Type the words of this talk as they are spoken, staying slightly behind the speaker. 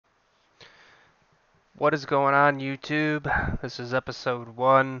What is going on, YouTube? This is episode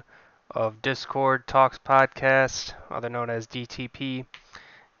 1 of Discord Talks Podcast, other known as DTP.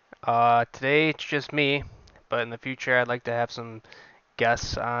 Today it's just me, but in the future I'd like to have some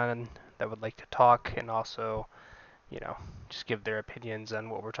guests on that would like to talk and also, just give their opinions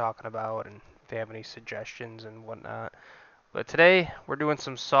on what we're talking about and if they have any suggestions and whatnot. But today we're doing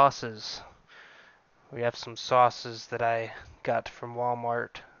some sauces. We have some sauces that I got from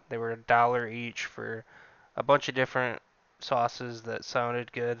Walmart. They were $1 each for a bunch of different sauces that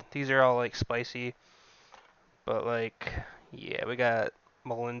sounded good. These are all like spicy, but yeah, we got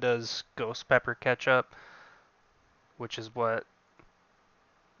Melinda's Ghost Pepper Ketchup, which is what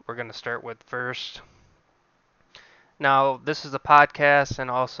we're going to start with first. Now, this is a podcast,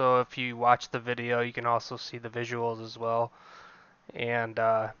 and also if you watch the video, you can also see the visuals as well. And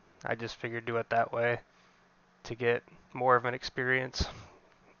I just figured do it that way to get more of an experience.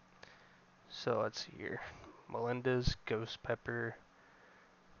 So let's see here. Melinda's Ghost Pepper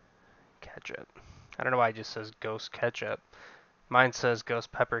Ketchup. I don't know why it just says Ghost Ketchup. Mine says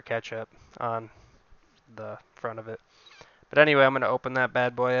Ghost Pepper Ketchup on the front of it. But anyway, I'm going to open that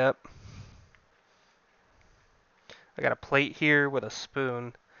bad boy up. I got a plate here with a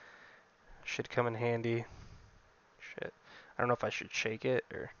spoon. Should come in handy. Shit. I don't know if I should shake it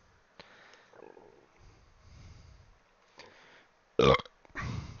or...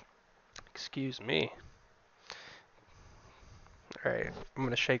 Excuse me. Alright, I'm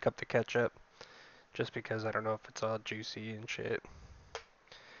going to shake up the ketchup. Just because I don't know if it's all juicy and shit.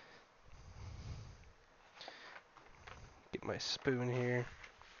 Get my spoon here.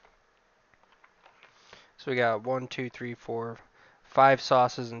 So we got 1, 2, 3, 4, 5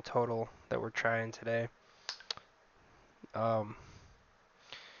 sauces in total that we're trying today. Get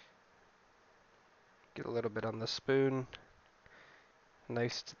a little bit on the spoon.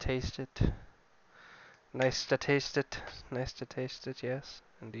 Nice to taste it. Nice to taste it. Nice to taste it, yes,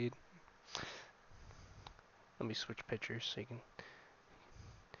 indeed. Let me switch pictures so you can...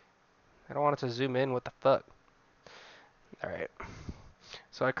 I don't want it to zoom in, what the fuck? Alright.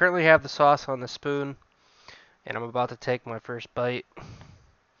 So I currently have the sauce on the spoon, and I'm about to take my first bite.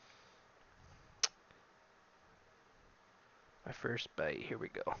 My first bite, here we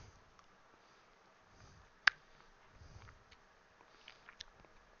go.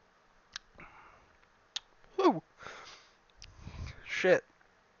 Woo! Shit.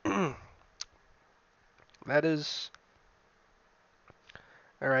 That is...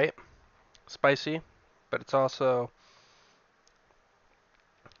 Alright. Spicy, but it's also...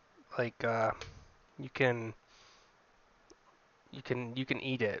 you can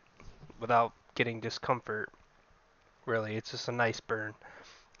eat it without getting discomfort. Really, it's just a nice burn.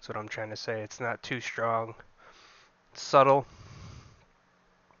 That's what I'm trying to say. It's not too strong. It's subtle.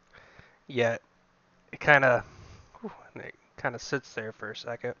 Yet it kind of sits there for a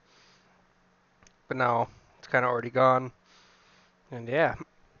second. But now it's kind of already gone. And yeah,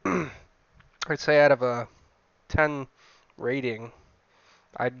 I'd say out of a 10 rating,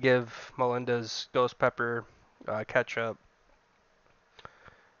 I'd give Melinda's Ghost Pepper Ketchup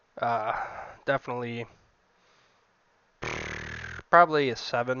uh, definitely probably a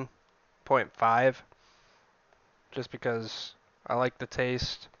 7.5, just because I like the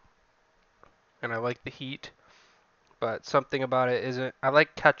taste and I like the heat, but something about it isn't. I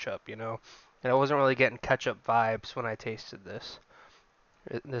like ketchup, and I wasn't really getting ketchup vibes when I tasted this.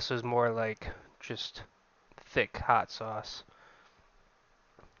 This was more like just thick hot sauce,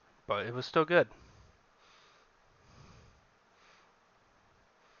 but it was still good.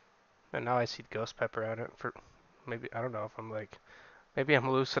 And now I see ghost pepper on it for maybe I don't know if maybe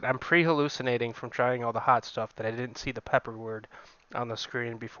I'm pre-hallucinating from trying all the hot stuff that I didn't see the pepper word on the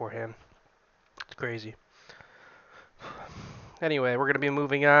screen beforehand. It's crazy. Anyway, we're going to be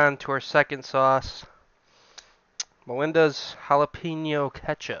moving on to our second sauce. Melinda's jalapeno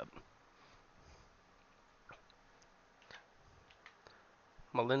ketchup.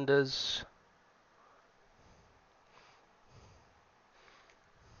 Melinda's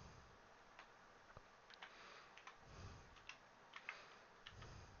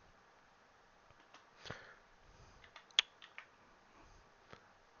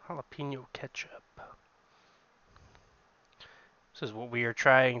jalapeno ketchup. This is what we are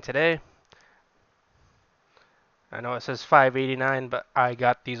trying today. I know it says $5.89, but I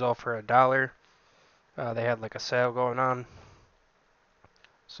got these all for $1. They had like a sale going on.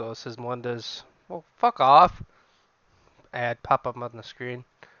 So this is Melinda's. Well, fuck off. Ad pop up on the screen.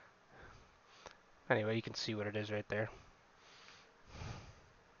 Anyway, you can see what it is right there.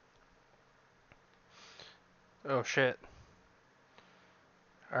 Oh shit.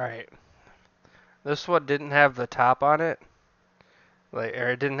 Alright. This one didn't have the top on it, like, or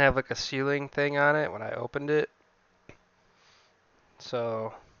it didn't have like a sealing thing on it when I opened it.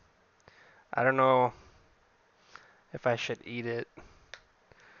 So I don't know if I should eat it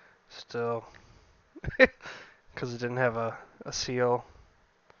still, because it didn't have a seal.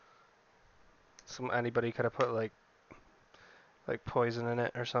 Anybody could have put like poison in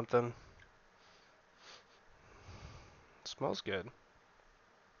it or something. It smells good.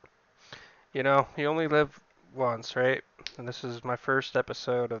 You know, you only live once, right? And this is my first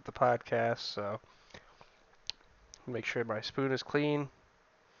episode of the podcast, so make sure my spoon is clean.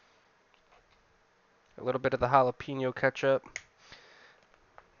 A little bit of the jalapeno ketchup.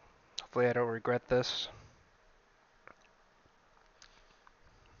 Hopefully I don't regret this.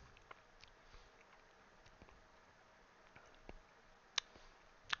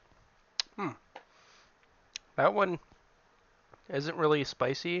 Hmm. That one isn't really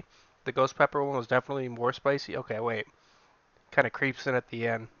spicy. The ghost pepper one was definitely more spicy. Okay, wait. Kind of creeps in at the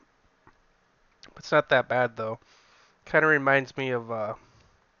end. But it's not that bad though. Kind of reminds me of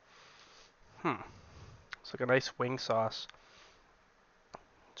it's like a nice wing sauce.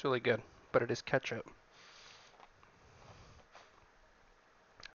 It's really good, but it is ketchup.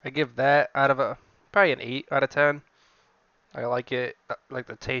 I give that out of probably an 8 out of 10. I like it, like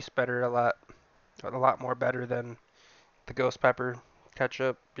the taste better a lot more better than the ghost pepper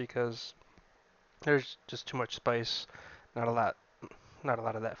ketchup because there's just too much spice, not a lot, not a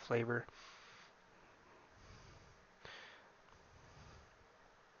lot of that flavor.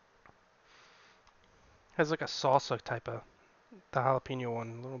 Has like a salsa type of the jalapeno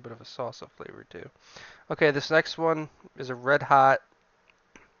one, a little bit of a salsa flavor too. Okay, this next one is a red hot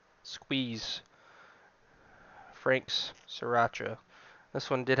squeeze Frank's sriracha. This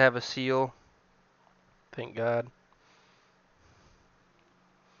one did have a seal, thank God.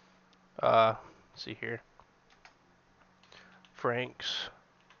 See here, Frank's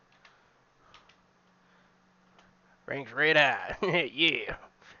Red Hot. Yeah,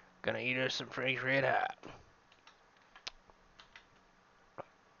 gonna eat us some Frank's Red Hot.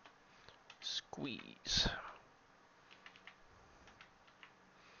 Squeeze.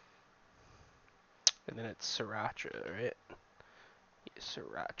 And then it's sriracha, right? Yeah,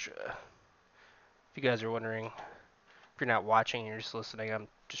 sriracha. If you guys are wondering, if you're not watching, you're just listening, I'm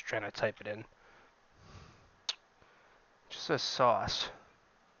just trying to type it in. Just a sauce.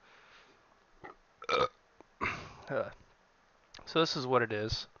 Uh, so this is what it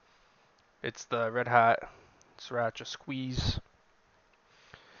is. It's the red hot sriracha squeeze.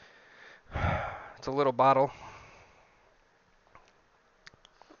 It's a little bottle.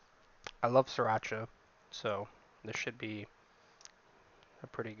 I love sriracha, so this should be a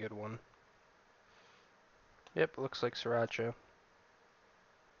pretty good one. Yep, looks like sriracha.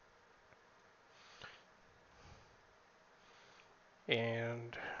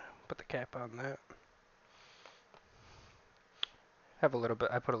 And put the cap on that. Have a little bit.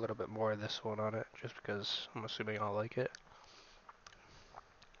 I put a little bit more of this one on it, just because I'm assuming I'll like it.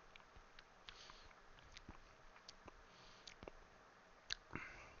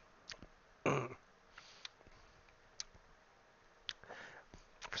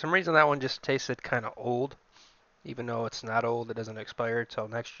 For some reason, that one just tasted kind of old, even though it's not old. It doesn't expire till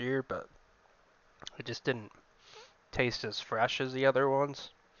next year, but it just didn't taste as fresh as the other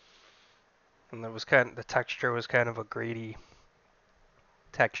ones. And the texture was kind of a grainy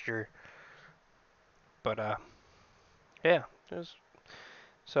texture, but yeah, it was.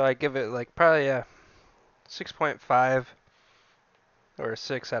 So I give it like probably a 6.5 or a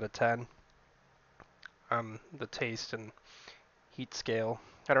 6 out of 10 on the taste and heat scale.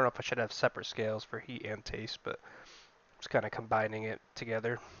 I don't know if I should have separate scales for heat and taste, but just kind of combining it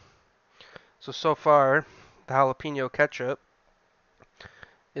together. So far, the jalapeno ketchup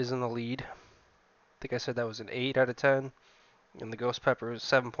is in the lead. I think I said that was an 8 out of 10. And the ghost pepper is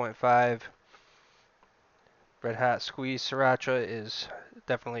 7.5. Red Hot Squeeze Sriracha is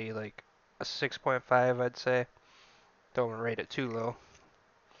definitely like a 6.5, I'd say. Don't rate it too low.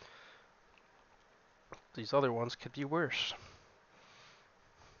 These other ones could be worse.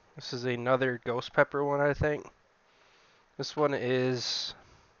 This is another ghost pepper one, I think. This one is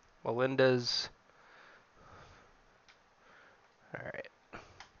Melinda's. Alright.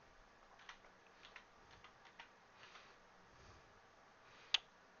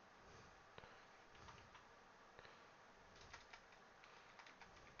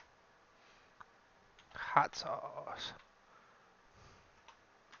 Hot sauce.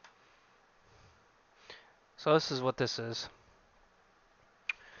 So this is what this is.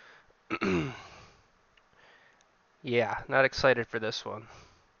 Yeah, not excited for this one.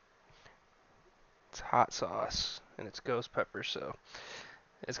 It's hot sauce and it's ghost pepper, so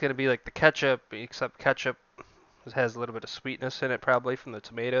it's gonna be like the ketchup, except ketchup has a little bit of sweetness in it probably from the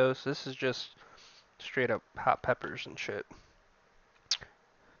tomatoes. This is just straight up hot peppers and shit.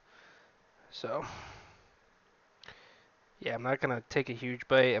 So yeah, I'm not gonna take a huge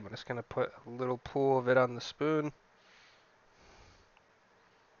bite. I'm just gonna put a little pool of it on the spoon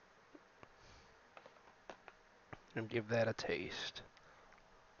and give that a taste.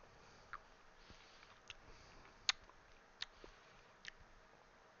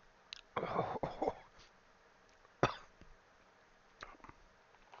 Oh.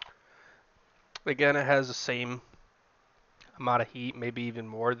 Again, it has the same amount of heat, maybe even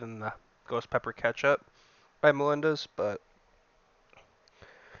more than the ghost pepper ketchup by Melinda's, but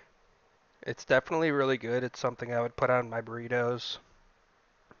it's definitely really good. It's something I would put on my burritos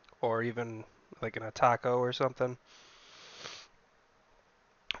or even like in a taco or something.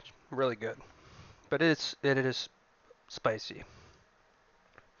 Really good. But it is spicy.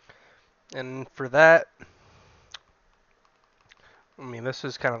 And for that, I mean, this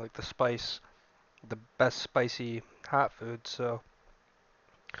is kind of like the best spicy hot food, so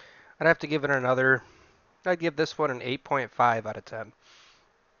I'd have to give it I'd give this one an 8.5 out of 10.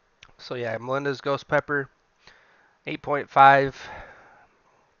 So yeah, Melinda's Ghost Pepper, 8.5,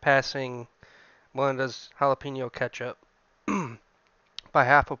 passing Melinda's Jalapeno Ketchup by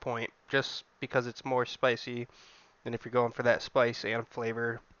half a point, just because it's more spicy, and if you're going for that spice and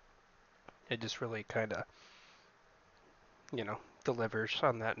flavor, it just really kind of, delivers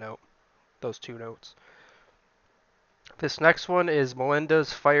on that note, those two notes. This next one is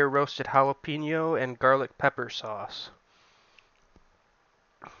Melinda's Fire Roasted Jalapeno and Garlic Pepper Sauce.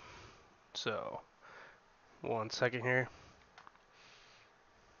 So, one second here.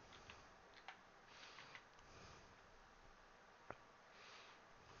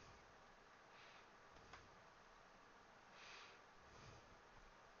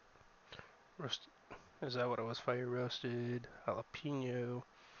 Roast, is that what it was? Fire roasted jalapeno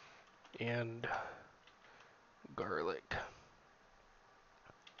and garlic.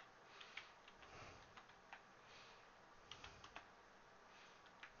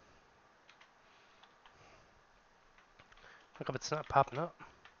 How come it's not popping up?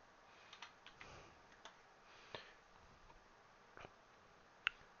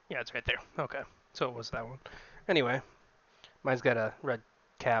 Yeah, it's right there. Okay, so it was that one. Anyway, mine's got a red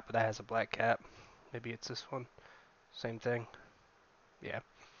cap, but that has a black cap. Maybe it's this one. Same thing. Yeah.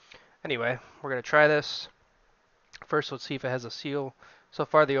 Anyway, we're gonna try this. First, let's see if it has a seal. So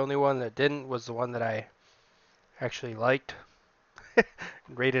far, the only one that didn't was the one that I actually liked.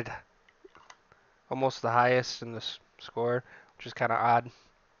 Rated almost the highest in this score, which is kind of odd.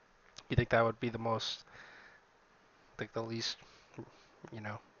 You think that would be the most, like the least,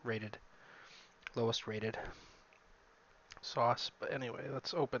 rated, lowest rated sauce. But anyway,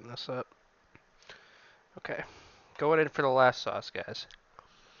 let's open this up. Okay, going in for the last sauce, guys.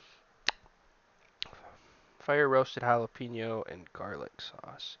 Fire roasted jalapeno and garlic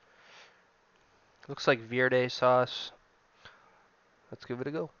sauce. Looks like Verde sauce. Let's give it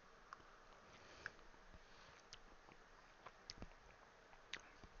a go.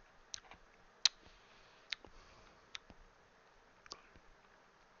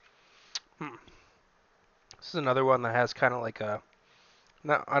 This is another one that has kind of like a,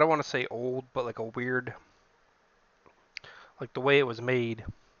 not, I don't want to say old, but like a weird, like the way it was made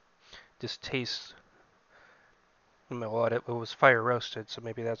just tastes, well, it was fire roasted, so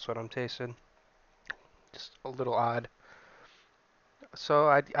maybe that's what I'm tasting. Just a little odd. So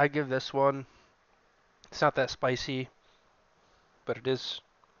I give this one, it's not that spicy, but it is,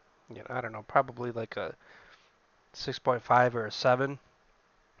 I don't know, probably like a 6.5 or a 7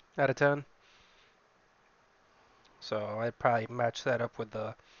 out of 10. So I'd probably match that up with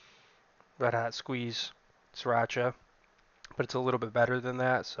the Red Hot Squeeze Sriracha, but it's a little bit better than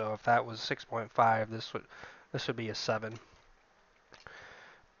that. So if that was 6.5, this would be a 7.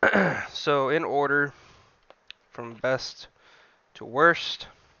 So in order from best to worst,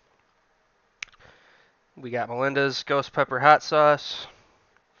 we got Melinda's Ghost Pepper Hot Sauce.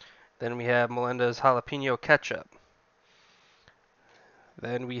 Then we have Melinda's Jalapeno Ketchup.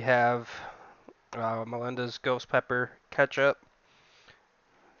 Then we have Melinda's Ghost Pepper Ketchup.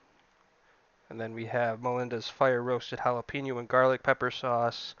 And then we have Melinda's Fire Roasted Jalapeno and Garlic Pepper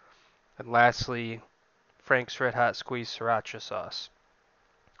Sauce. And lastly, Frank's Red Hot Squeeze Sriracha Sauce,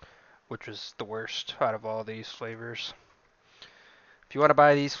 which was the worst out of all these flavors. If you want to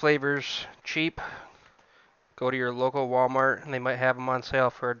buy these flavors cheap, go to your local Walmart, and they might have them on sale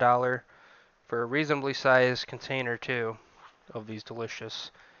for $1 for a reasonably sized container, too, of these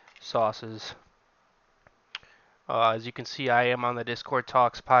delicious sauces. As you can see, I am on the Discord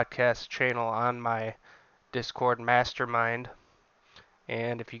Talks podcast channel on my Discord MasterMind.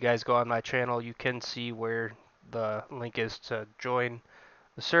 And if you guys go on my channel, you can see where the link is to join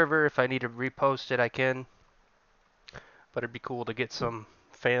the server. If I need to repost it, I can. But it'd be cool to get some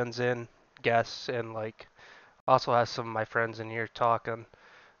fans in, guests, and like also have some of my friends in here talk on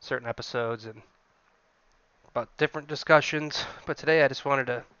certain episodes and about different discussions. But today I just wanted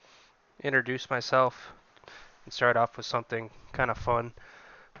to introduce myself and start off with something kind of fun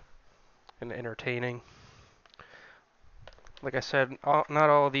and entertaining. Like I said, not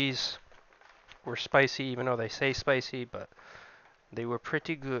all of these were spicy, even though they say spicy, but they were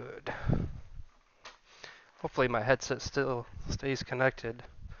pretty good. Hopefully my headset still stays connected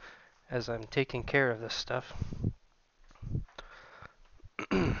as I'm taking care of this stuff.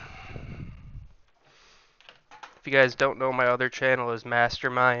 If you guys don't know, my other channel is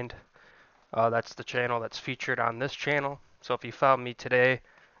MasterMind. That's the channel that's featured on this channel. So if you found me today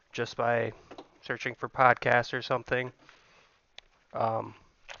just by searching for podcasts or something, um,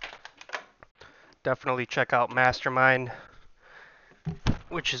 definitely check out MasterMind,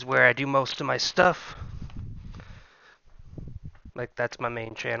 which is where I do most of my stuff. Like, that's my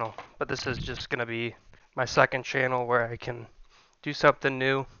main channel. But this is just going to be my second channel where I can do something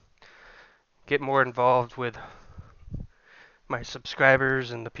new, get more involved with my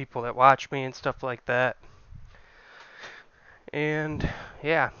subscribers and the people that watch me and stuff like that. And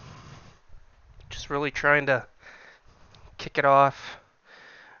yeah, just really trying to kick it off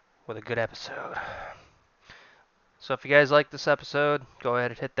with a good episode. So if you guys like this episode, go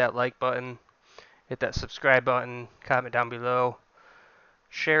ahead and hit that like button, hit that subscribe button, comment down below,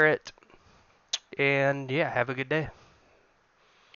 share it, and yeah, have a good day.